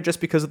probably in there just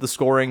because of the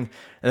scoring.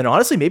 And then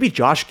honestly, maybe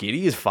Josh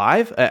Giddey is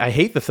 5. I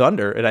hate the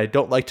Thunder, and I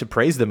don't like to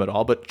praise them at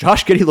all, but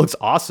Josh Giddey looks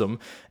awesome,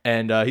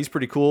 and he's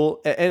pretty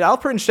cool. And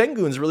Alperen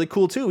Sengun's really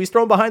cool too. He's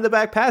throwing behind the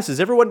back passes.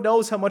 Everyone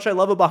knows how much I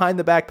love a behind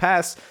the back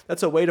pass.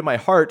 That's a way to my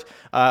heart.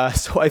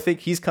 So I think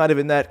he's kind of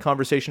in that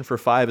conversation for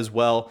 5 as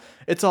well.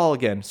 It's all,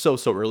 again, so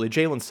early.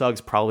 Jalen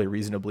Suggs probably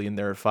reasonably in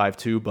there at 5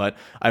 too, but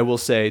I will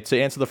say, to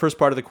answer the first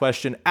part of the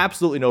question,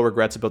 absolutely no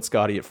regrets about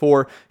Scottie at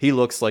 4. He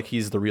looks like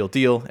he's the real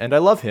deal, and I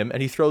love him,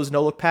 and he throws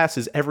no-look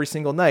passes every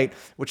single night,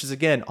 which is,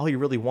 again, all you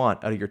really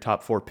want out of your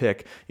top 4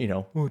 pick.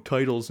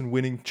 Titles and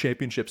winning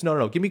championships.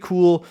 No. Give me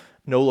cool,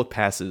 no-look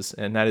passes,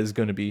 and that is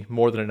going to be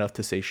more than enough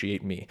to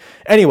satiate me.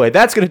 Anyway,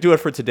 that's going to do it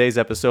for today's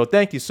episode.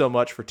 Thank you so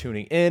much for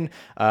tuning in.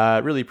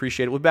 Really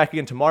appreciate it. We'll be back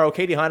again tomorrow.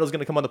 Katie Heindl is going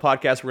to come on the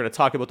podcast. We're going to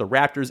talk about the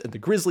Raptors and the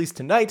Grizzlies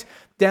tonight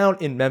down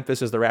in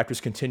Memphis as the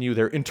Raptors continue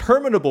their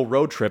interminable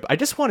road trip. I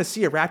just want to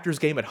see a Raptors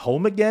game at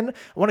home again.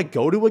 I want to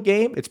go to a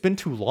game. It's been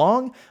too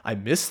long. I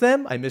miss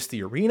them. I miss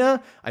the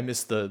arena. I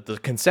miss the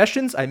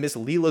concessions. I miss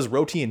Leela's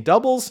roti and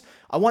doubles.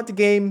 I want the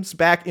games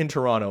back in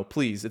Toronto,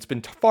 please. It's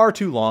been far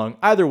too long.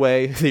 Either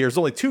way, there's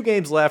only 2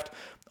 games left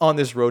on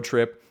this road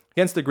trip,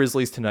 against the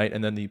Grizzlies tonight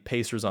and then the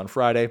Pacers on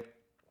Friday.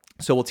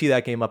 So we'll tee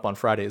that game up on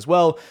Friday as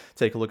well.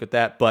 Take a look at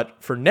that. But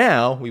for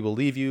now, we will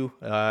leave you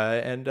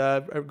and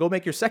go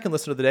make your second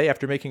listen of the day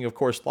after making, of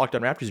course, Locked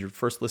On Raptors your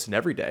first listen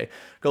every day.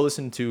 Go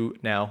listen to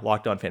now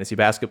Locked On Fantasy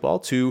Basketball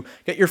to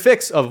get your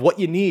fix of what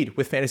you need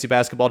with fantasy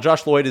basketball.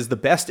 Josh Lloyd is the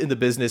best in the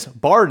business,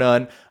 bar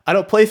none. I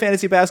don't play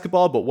fantasy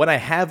basketball, but when I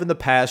have in the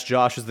past,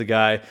 Josh is the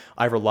guy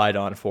I've relied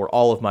on for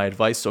all of my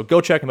advice. So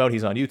go check him out.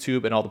 He's on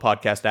YouTube and all the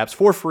podcast apps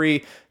for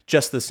free,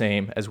 just the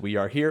same as we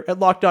are here at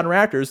Locked On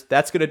Raptors.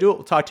 That's going to do it.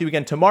 We'll talk to you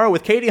again tomorrow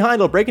with Katie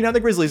Heindl breaking down the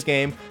Grizzlies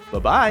game.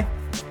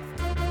 Bye-bye.